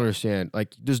 Yeah, I don't understand.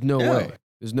 Like, there's no way.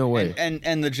 There's no way.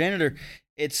 And the janitor,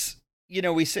 it's.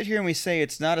 We sit here and we say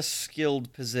it's not a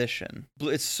skilled position.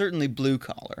 It's certainly blue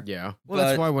collar. Yeah. Well,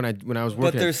 that's why when I was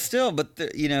working. But there's still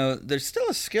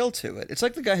a skill to it. It's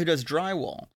like the guy who does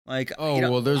drywall. Like,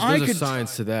 there's a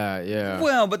science to that. Yeah.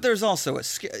 Well, but there's also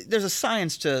there's a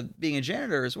science to being a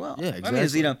janitor as well. Yeah,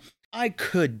 exactly. I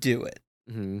could do it.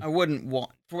 Mhm. I wouldn't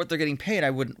want for what they're getting paid. I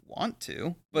wouldn't want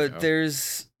to, but Yeah.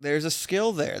 there's a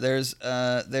skill there. There's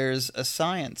a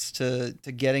science to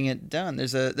getting it done.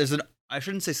 There's an I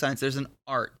shouldn't say science. There's an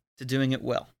art to doing it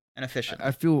well and efficiently.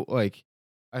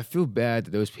 I feel bad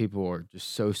that those people are just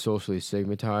so socially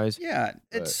stigmatized. Yeah,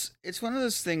 it's one of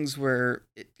those things where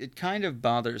it kind of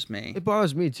bothers me. It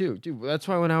bothers me too, dude. That's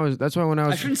why when I was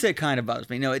I shouldn't say it kind of bothers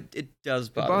me. No, it does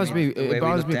it bother bothers me. the way we It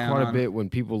bothers look me down quite a on bit when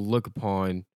people look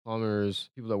upon plumbers,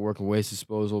 people that work in waste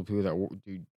disposal, people that work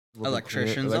in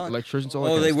Electricians. electricians. All that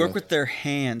Oh, kind they of work stuff. with their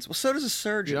hands. Well, so does a Dude,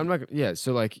 surgeon. I'm not. Yeah.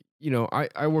 So like,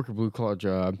 I work a blue collar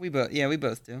job. We both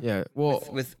do. Yeah. Well,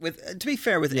 With to be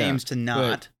fair, with yeah, aims to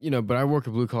not. but I work a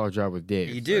blue collar job with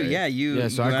Dave. You do, right? yeah. Yeah.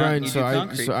 So you I out- grind. you So do I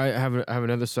concrete. so I have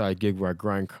another side gig where I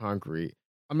grind concrete.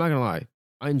 I'm not gonna lie.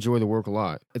 I enjoy the work a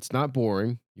lot. It's not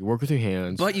boring. You work with your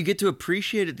hands. But you get to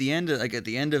appreciate at the end of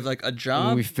like a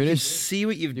job. we finish- you see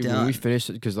what you've Dude, done. when we finish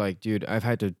it, because like, dude, I've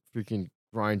had to freaking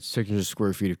grind 600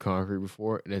 square feet of concrete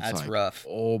before, and it's That's like, rough.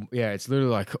 oh yeah, it's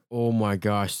literally like, oh my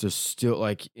gosh, there's still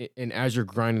like, and as you're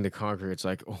grinding the concrete, it's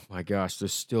like, oh my gosh,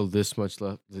 there's still this much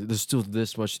left. There's still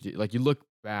this much to do. Like you look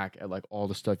back at like all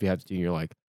the stuff you have to do, and you're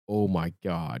like, oh my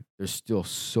god, there's still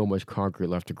so much concrete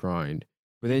left to grind.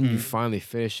 But then you Mhm. finally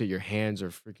finish it, your hands are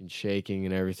freaking shaking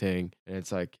and everything, and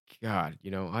it's like, God,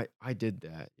 I did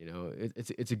that.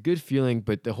 It's a good feeling,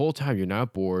 but the whole time you're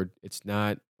not bored. It's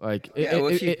not like Yeah,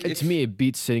 well, to me it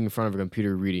beats sitting in front of a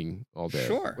computer reading all day.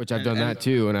 Sure, Which I've and- done and- that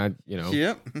too, and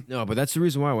Yep. no, but that's the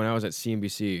reason why when I was at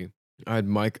CNBC, I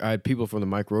had people from the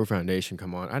Mike Rowe Foundation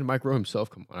come on. I had Mike Rowe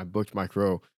himself come on. I booked Mike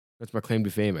Rowe. That's my claim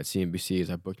to fame at CNBC is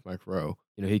I booked Mike Rowe.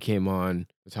 He came on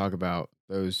to talk about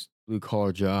those blue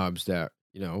collar jobs that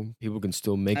people can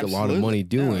still make a lot of money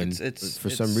Absolutely. No, doing. it's- For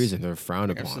some it's- reason, they're frowned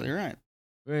You're upon. absolutely right.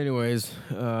 But anyways,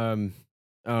 I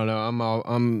don't know.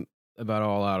 I'm about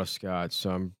all out of scotch, so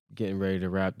I'm getting ready to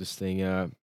wrap this thing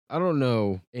up. I don't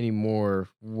know anymore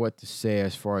what to say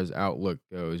as far as outlook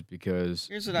goes because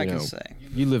Here's what I can say.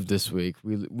 You live this week.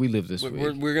 We live this week.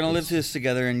 We're gonna live this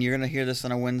together, and you're gonna hear this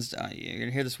on a Wednesday. You're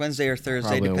gonna hear this Wednesday or Thursday,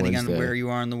 Probably on depending on Wednesday. where you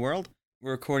are in the world.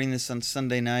 We're recording this on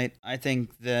Sunday night. I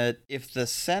think that if the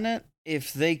Senate,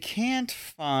 if they can't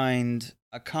find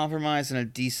a compromise and a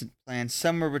decent plan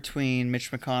somewhere between Mitch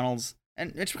McConnell's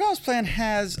plan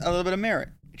has a little bit of merit.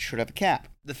 It should have a cap.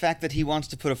 The fact that he wants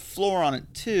to put a floor on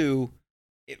it too,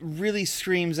 it really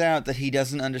screams out that he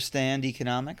doesn't understand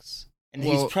economics. And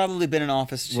Well- he's probably been in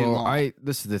office too long.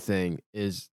 This is the thing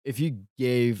is if you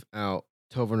gave out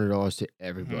 $1,200 to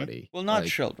everybody, Well, not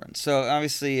like, children. So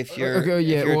obviously, if you're Okay,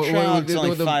 yeah, if you're well, a child, it's the-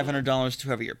 only the- $500 to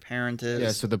whoever your parent is.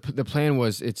 Yeah, so the plan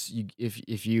was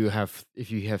if you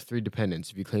have 3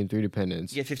 dependents, if you claim 3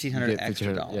 dependents, you get $1,500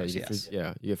 extra $1,500 dollars. Yeah,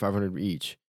 Yes. you get 500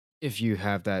 each. If you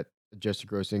have that adjusted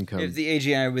gross income, If the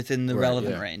AGI within the Right,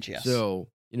 relevant yeah. range, yes. So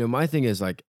my thing is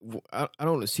like I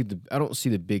don't see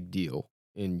the big deal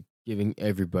in giving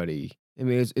everybody. I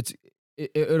mean,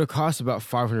 it'll cost about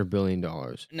 $500 billion.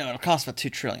 no, it'll cost about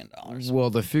 $2 trillion. Well,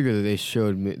 the figure that they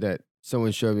showed me, that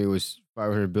someone showed me, was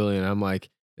 500 billion. I'm like,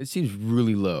 it seems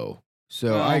really low.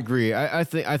 So Well- I agree. I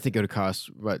think it would cost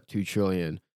about 2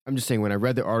 trillion. I'm just saying when I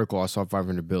read the article, I saw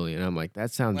 500 billion. I'm like,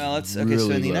 that sounds Well, it's really okay.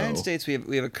 So in the low. United States, we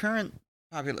have a current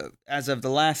as of the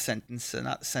last sentence,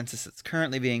 not the census that's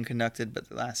currently being conducted, but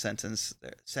the last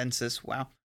census. Wow,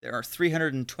 there are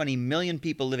 320 million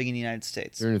people living in the United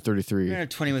States. 333.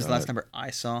 320 was the last number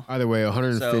I saw. Either way,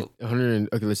 150, So- 100.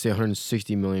 Okay, let's say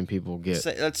 160 million people get.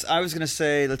 I was gonna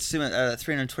say, let's assume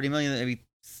 320 million. Maybe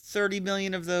 30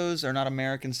 million of those are not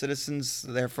American citizens.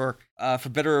 Therefore, for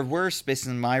better or worse, based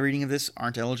on my reading of this,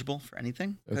 aren't eligible for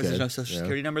anything because Okay, there's no social yeah.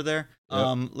 security number there.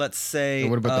 Yep. Let's say. And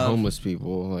what about the um, homeless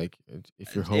people? Like,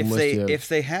 if you're homeless, if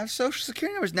they have social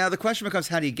security numbers, now the question becomes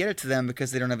how do you get it to them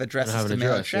because they don't have addresses have an to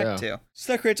mail a address, check yeah. to.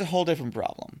 So that creates a whole different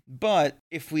problem. But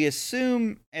if we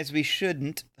assume, as we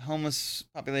shouldn't, the homeless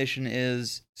population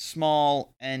is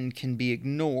small and can be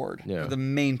ignored Yeah. for the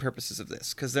main purposes of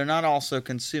this, because they're not also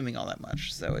consuming all that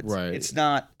much. So it's Right. it's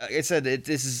not. Like I said,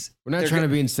 this is. we're not they're trying to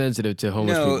go- be insensitive to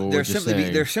homeless people. no, we're they're just simply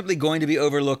saying, they're simply going to be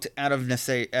overlooked out of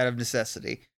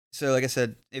necessity. So, like I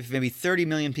said, if maybe 30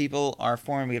 million people are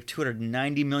foreign, we have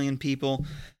 290 million people.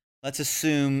 Let's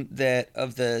assume that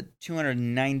of the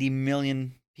 290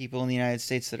 million people in the United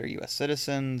States that are U.S.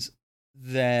 citizens,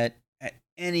 that at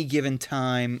any given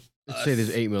time, let's say there's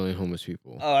 8 million homeless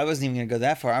people. oh, I wasn't even going to go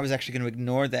that far. I was actually going to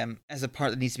ignore them as a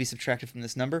part that needs to be subtracted from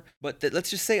this number. But let's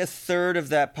just say a third of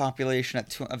that population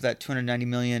of that 290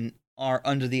 million are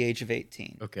under the age of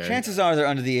 18. Okay. Chances are they're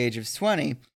under the age of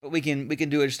 20, but we can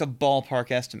do it just a ballpark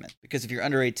estimate, because if you're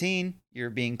under 18, you're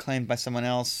being claimed by someone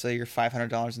else, so you're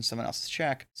 $500 in someone else's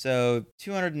check. So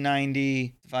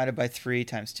 290 divided by 3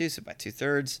 times 2, so by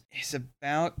 2/3 is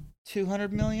about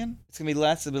 200 million. It's gonna be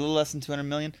less, a little less than 200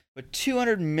 million, but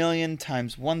 200 million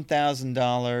times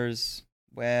 $1,000.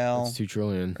 Well, It's $2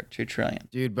 trillion. 2 trillion.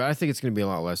 Dude, but I think it's gonna be a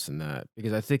lot less than that,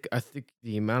 because I think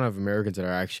the amount of Americans that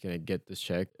are actually gonna get this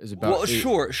check is about. Well,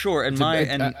 sure. And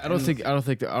I don't think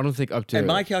up to. And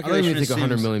my calculation I don't even think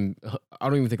 100 assumes- million. I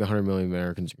don't even think 100 million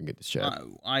Americans can get this check.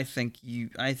 I think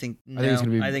no. it's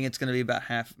gonna be- I think it's going to be about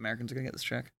half Americans are going to get this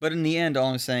check. But in the end,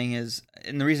 all I'm saying is,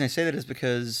 and the reason I say that is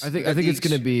because I think it's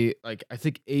gonna be like, I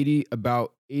think 80 My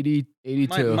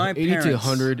to parents-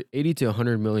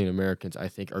 100 million Americans, I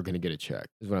think, are gonna get a check.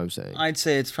 Is what I'm saying. I'd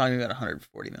say it's probably about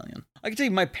 140 million. I can tell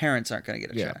you my parents aren't going to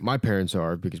get a Yeah, check. my parents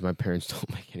are, because my parents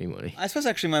don't make any money. I suppose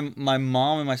actually my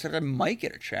mom and my stepdad might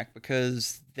get a check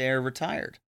because they're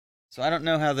retired. So I don't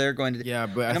know how they're going to. Yeah,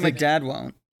 but I I know think my dad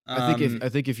won't. I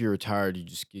think if you're retired, you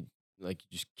just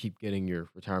keep getting your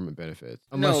retirement benefits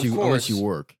No, of unless you course.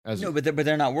 work. No, but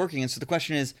they're not working, and so the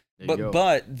question is, There you go.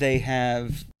 but they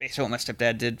have, based on what my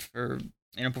stepdad did for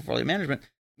portfolio management,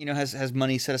 has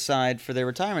money set aside for their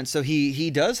retirement. So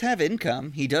he does have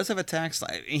income. He does have a tax.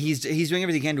 He's doing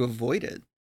everything he can to avoid it,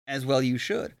 as well you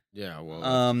should. Yeah,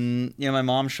 well, My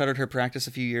mom shuttered her practice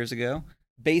a few years ago.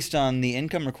 Based on the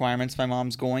income requirements, my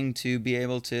mom's going to get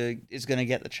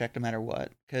the check no matter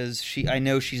what, because I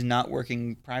know she's not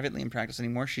working privately in practice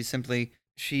anymore. She's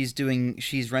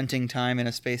renting time in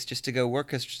a space just to go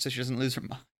work, so she doesn't lose her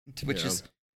mind, which is,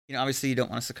 obviously you don't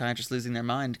want a psychiatrist losing their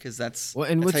mind, because that's how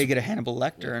you get a Hannibal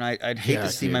Lecter, and I'd hate to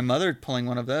see my mother pulling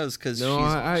one of those, because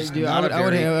I I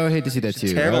would hate to see that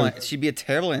too. She'd be a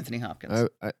terrible Anthony Hopkins.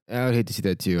 I would hate to see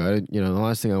that too. The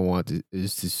last thing I want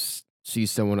is to see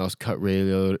someone else cut Ray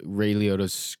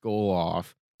Liotta's skull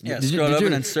off. Yeah, scroll it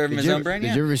open and serve him his own brain.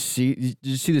 Did you ever see? Did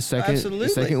you see the second? Absolutely.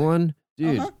 The second one,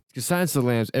 dude. Uh-huh. Because Silence of the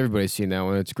Lambs, everybody's seen that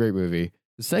one. It's a great movie.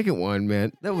 The second one,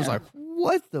 man, that was like,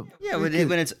 what the? Yeah, freaking-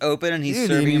 when it's open and he's Dude,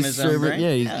 serving him he's his own brain.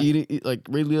 Yeah, he's eating, like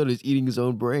Ray Liotta's eating his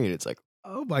own brain. It's like,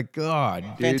 oh my god,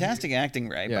 dude. Fantastic acting,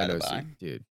 Ray, Yeah, by no, the by.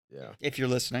 dude. Yeah. If you're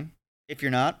listening. If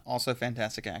you're not, also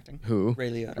fantastic acting. Who?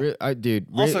 Ray Liotta. Dude.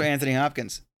 Also Anthony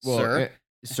Hopkins. Sir.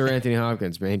 Sir Anthony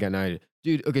Hopkins, man, he got knighted.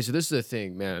 Dude, okay, so this is the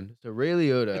thing, man. So Ray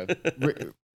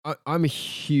Liotta, I'm a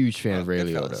huge fan of Ray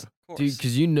Goodfellas, Liotta. of Dude, course.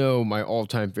 because my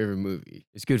all-time favorite movie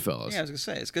is Goodfellas. Yeah, I was gonna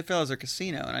say it's Goodfellas or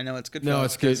Casino, and I know it's Goodfellas. No,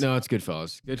 it's good. No, it's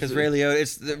Goodfellas. Because Ray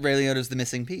Liotta's the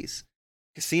missing piece.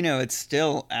 Casino, it's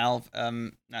still not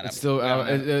It's still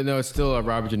it's still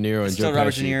Robert De Niro and It's Joe still Pesci.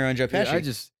 Robert De Niro and Joe Dude,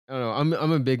 Pesci. I don't know.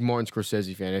 I'm a big Martin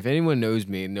Scorsese fan. If anyone knows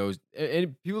me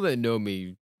and people that know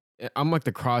me, I'm like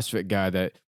the CrossFit guy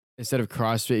that instead of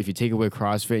CrossFit, if you take away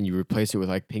CrossFit and you replace it with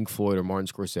like Pink Floyd or Martin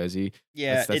Scorsese,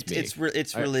 Yeah, that's me.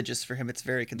 it's religious for him. It's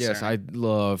very concerning. Yes, I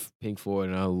love Pink Floyd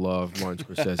and I love Martin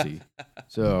Scorsese.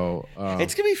 So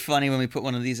it's gonna be funny when we put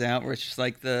one of these out where it's just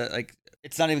like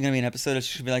it's not even gonna be an episode. It's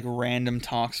just gonna be like random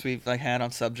talks we've had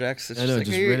on subjects. It's I know, like,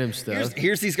 just random stuff.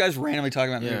 Here's these guys randomly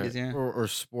talking about movies. Yeah. or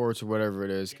sports or whatever it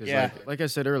is. Because Yeah. like I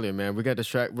said earlier, man, we're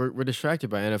distracted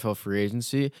by NFL free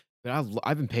agency. But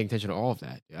I've been paying attention to all of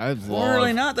that. Well,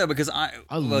 really not though, because you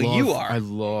are. I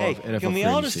love Hey, NFL can we free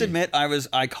all agency. just admit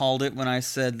I called it when I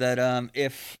said that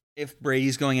if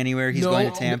Brady's going anywhere, he's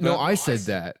going to Tampa. No, I said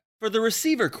that. For the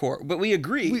receiver core, but we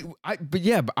agree.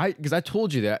 Because I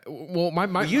told you that.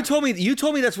 Well, You told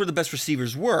me that's where the best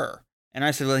receivers were, and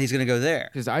I said, well, he's going to go there.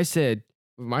 because I said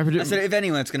my I prediction. said, if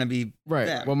anyone, it's going to be Right.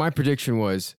 them. Well, my prediction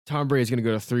was Tom Brady is going to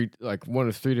go to one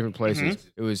of three different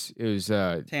places. It was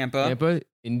Tampa. Tampa,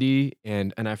 Indy,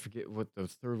 and I forget what the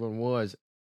third one was.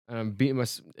 And I'm beating my.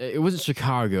 It wasn't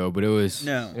Chicago, but it was.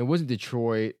 No. It wasn't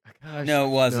Detroit. Gosh, No, it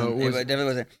wasn't. No, It definitely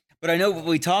wasn't. But I know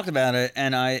we talked about it,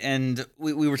 and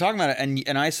we were talking about it,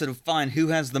 and I said, fine, who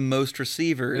has the most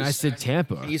receivers? And I said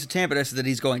Tampa. And you said Tampa, and I said that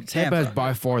he's going to Tampa Tampa. has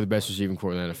by far the best receiving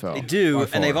core in the NFL. They do, By and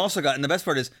far. they've also got, and the best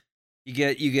part is, you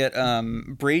get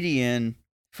Brady in.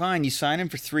 Fine, you sign him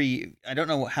for 3. I don't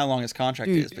know how long his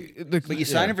contract is, but you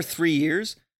sign him for 3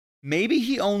 years. Maybe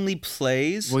he only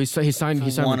plays. Well, he signed one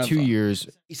for of 2 them. years,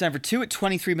 He signed for 2 at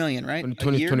 $23 million, right?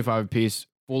 25 apiece,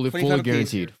 fully 25 apiece.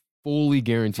 guaranteed, fully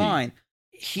guaranteed. Fine.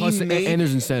 He Plus, may, and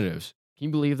there's incentives. Can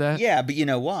you believe that? yeah, but you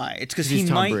know why? It's because He's he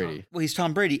Tom might. Brady. Well, he's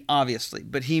Tom Brady, obviously,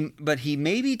 but he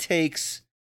maybe takes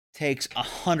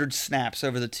 100 snaps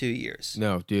over the 2 years.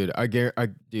 No, dude.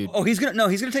 Dude. Oh, he's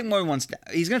gonna take more than one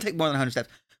snap. He's gonna take more than 100 snaps.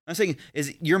 I'm saying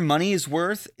is your money is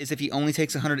worth is if he only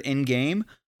takes 100 in game,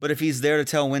 but if he's there to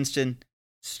tell Winston,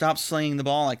 Stop slinging the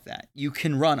ball like that. You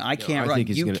can run. I can't I run. think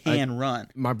he's You gonna- can run.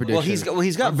 My prediction.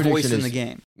 He's got my voice prediction in is- the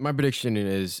game. My prediction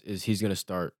is he's going to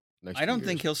start next. I don't few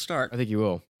think years. he'll start. I think he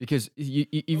will because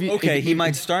He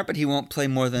might start, but he won't play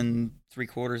more than 3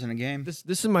 quarters in a game. This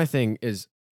is my thing is,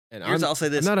 and I'll say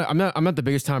this. I'm not the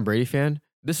biggest Tom Brady fan.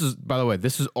 This is, by the way,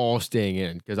 this is all staying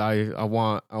in because I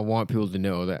want people to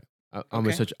know that I'm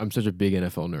Okay. such a big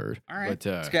NFL nerd. All right. But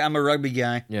It's okay. I'm a rugby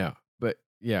guy. yeah, but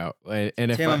yeah, and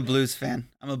if Tim, I, I'm a Blues fan.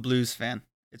 I'm a Blues fan.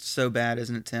 It's so bad,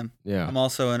 isn't it, Tim? yeah. I'm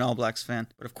also an All Blacks fan,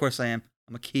 but of course I am.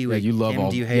 I'm a Kiwi. Yeah, you love Tim,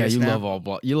 all. do you hate yeah, us you now? love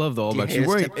all. You love the All Do you Blacks. hate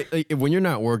You're us, wearing when you're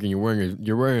not working. You're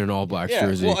wearing an All Blacks Yeah.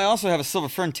 jersey. Well, I also have a silver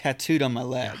fern tattooed on my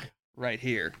leg right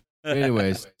here.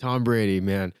 Anyways, Tom Brady,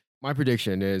 man, my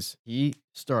prediction is he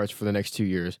starts for the next 2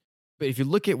 years. But if you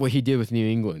look at what he did with New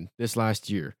England this last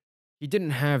year, he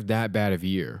didn't have that bad of a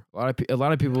year. A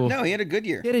lot of people. No, he had a good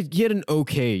year. He had an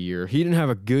okay year. He didn't have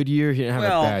a good year. He didn't have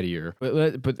Well- a bad year.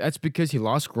 But that's because he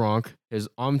lost Gronk. His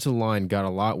offensive line got a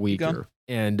lot weaker.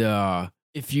 And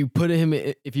if you put him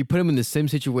in the same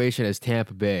situation as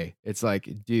Tampa Bay, it's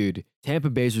like, dude, Tampa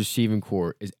Bay's receiving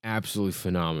core is absolutely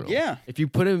phenomenal. Yeah. If you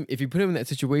put him in that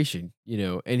situation,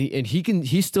 and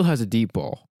he still has a deep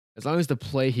ball. As long as the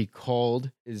play he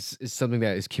called is something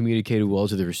that is communicated well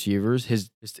to the receivers, his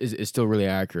is still really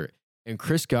accurate. And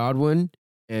Chris Godwin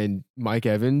and Mike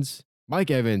Evans,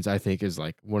 I think, is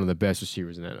like one of the best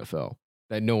receivers in the NFL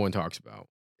that no one talks about.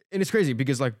 And it's crazy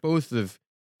because like both of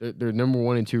their number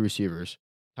 1 and 2 receivers,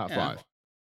 top Yeah. 5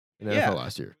 in the Yeah. NFL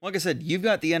last year. Like I said, you've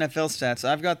got the NFL stats.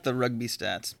 I've got the rugby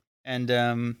stats.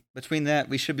 And between that,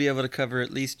 we should be able to cover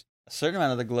at least a certain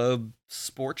amount of the globe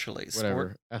sportually.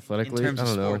 Whatever. Athletically, in terms I of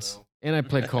don't know. sports. And I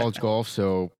played college golf,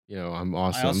 so I'm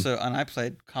awesome. I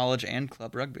played college and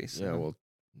club rugby. So. Yeah, well,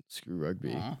 screw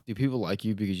rugby. Aw. Do people like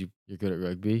you because you're good at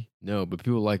rugby? No, but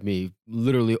people like me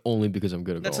literally only because I'm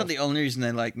good at That's golf. not the only reason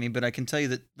they like me, but I can tell you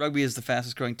that rugby is the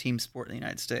fastest growing team sport in the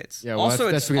United States. Yeah, well,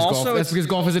 also, that's because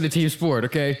golf isn't a team sport,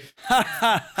 okay?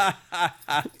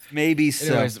 Maybe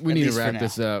so. Anyways, we at need to least for wrap now.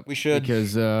 this up. We should.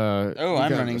 Because Oh, we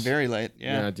I'm got running this- very late.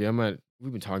 Yeah. dude,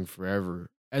 we've been talking forever.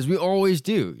 As we always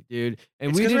do, dude.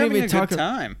 And It's we 'cause we're didn't having even a talk good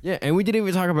time. Yeah, and we didn't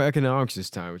even talk about economics this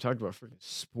time. We talked about freaking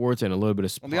sports and a little bit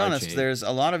of supply I'll be honest, chain. there's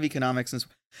a lot of economics. Let's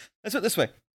put it this way.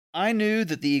 I knew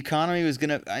that the economy was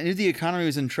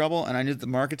in trouble, and I knew that the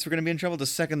markets were going to be in trouble the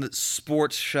second that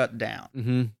sports shut down.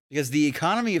 Mm-hmm. Because the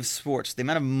economy of sports, the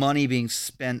amount of money being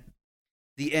spent,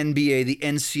 the NBA, the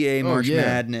NCAA, March yeah.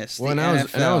 Madness, Well, the and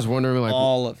NFL, I was wondering, like,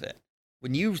 all of it.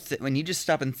 When you just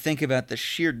stop and think about the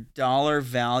sheer dollar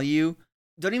value,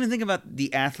 don't even think about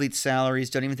the athletes' salaries,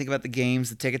 don't even think about the games,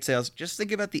 the ticket sales, just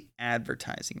think about the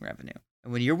advertising revenue.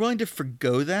 And when you're willing to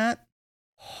forgo that,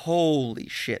 holy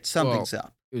shit, something's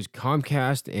up. it was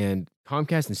Comcast and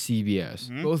CBS.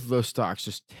 Mhm. Both of those stocks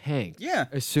just tanked. Yeah.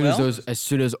 As soon Well-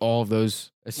 as all of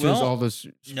those Well, sports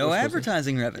No was-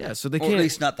 advertising revenue. Yeah, so they Or can't. at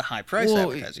least not the high price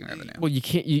well, advertising revenue. Well, you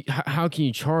can't. How can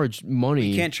you charge money?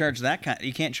 You can't charge that kind.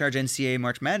 You can't charge NCAA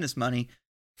March Madness money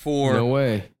for No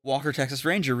way. Walker Texas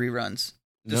Ranger reruns,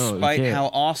 No, you despite can't. how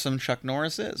awesome Chuck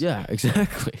Norris is. Yeah,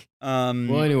 exactly.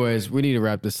 Well, anyways, we need to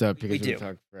wrap this up because We we've do. been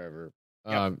talking forever.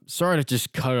 Yep. Sorry to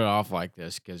just cut it off like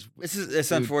this because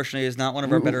This unfortunately is not one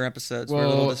of our better episodes. We're a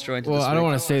little disjointed. Well, this I don't week.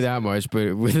 want to say that much,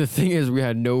 but the thing is, we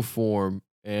had no form,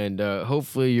 and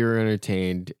hopefully you're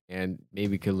entertained and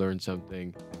maybe could learn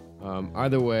something.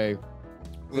 Either way,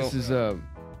 this is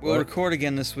We'll what? record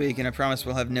again this week, and I promise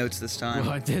we'll have notes this time.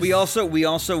 Well, this- we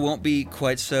also won't be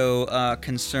quite so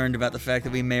concerned about the fact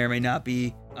that we may or may not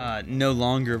be no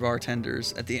longer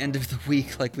bartenders at the end of the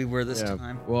week like we were this yeah.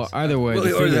 time. Well, either way,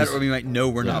 the or thing that, is- or we might know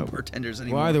we're Yeah. not bartenders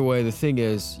anymore. well, either way, the thing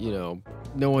is, no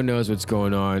one knows what's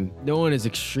going on. No one is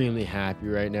extremely happy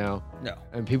right now. No.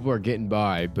 And people are getting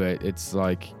by, but it's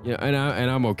like, and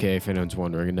I'm okay if anyone's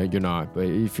wondering. No, you're not, but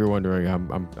if you're wondering,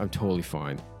 I'm totally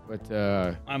fine.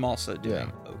 But I'm also doing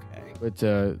Yeah. okay. But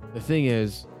the thing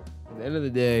is, at the end of the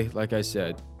day, like I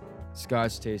said,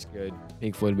 Scotch tastes good,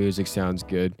 Pink Floyd music sounds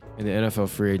good, and the NFL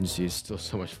free agency is still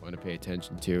so much fun to pay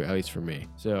attention to, at least for me.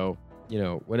 So,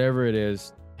 whatever it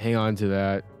is, hang on to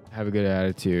that. Have a good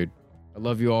attitude. I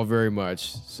love you all very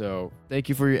much. So thank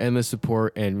you for your endless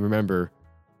support, and remember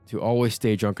to always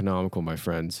stay drunkonomical, my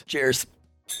friends. Cheers.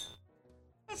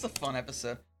 That's a fun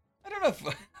episode.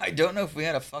 I don't know if we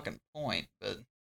had a fucking point, but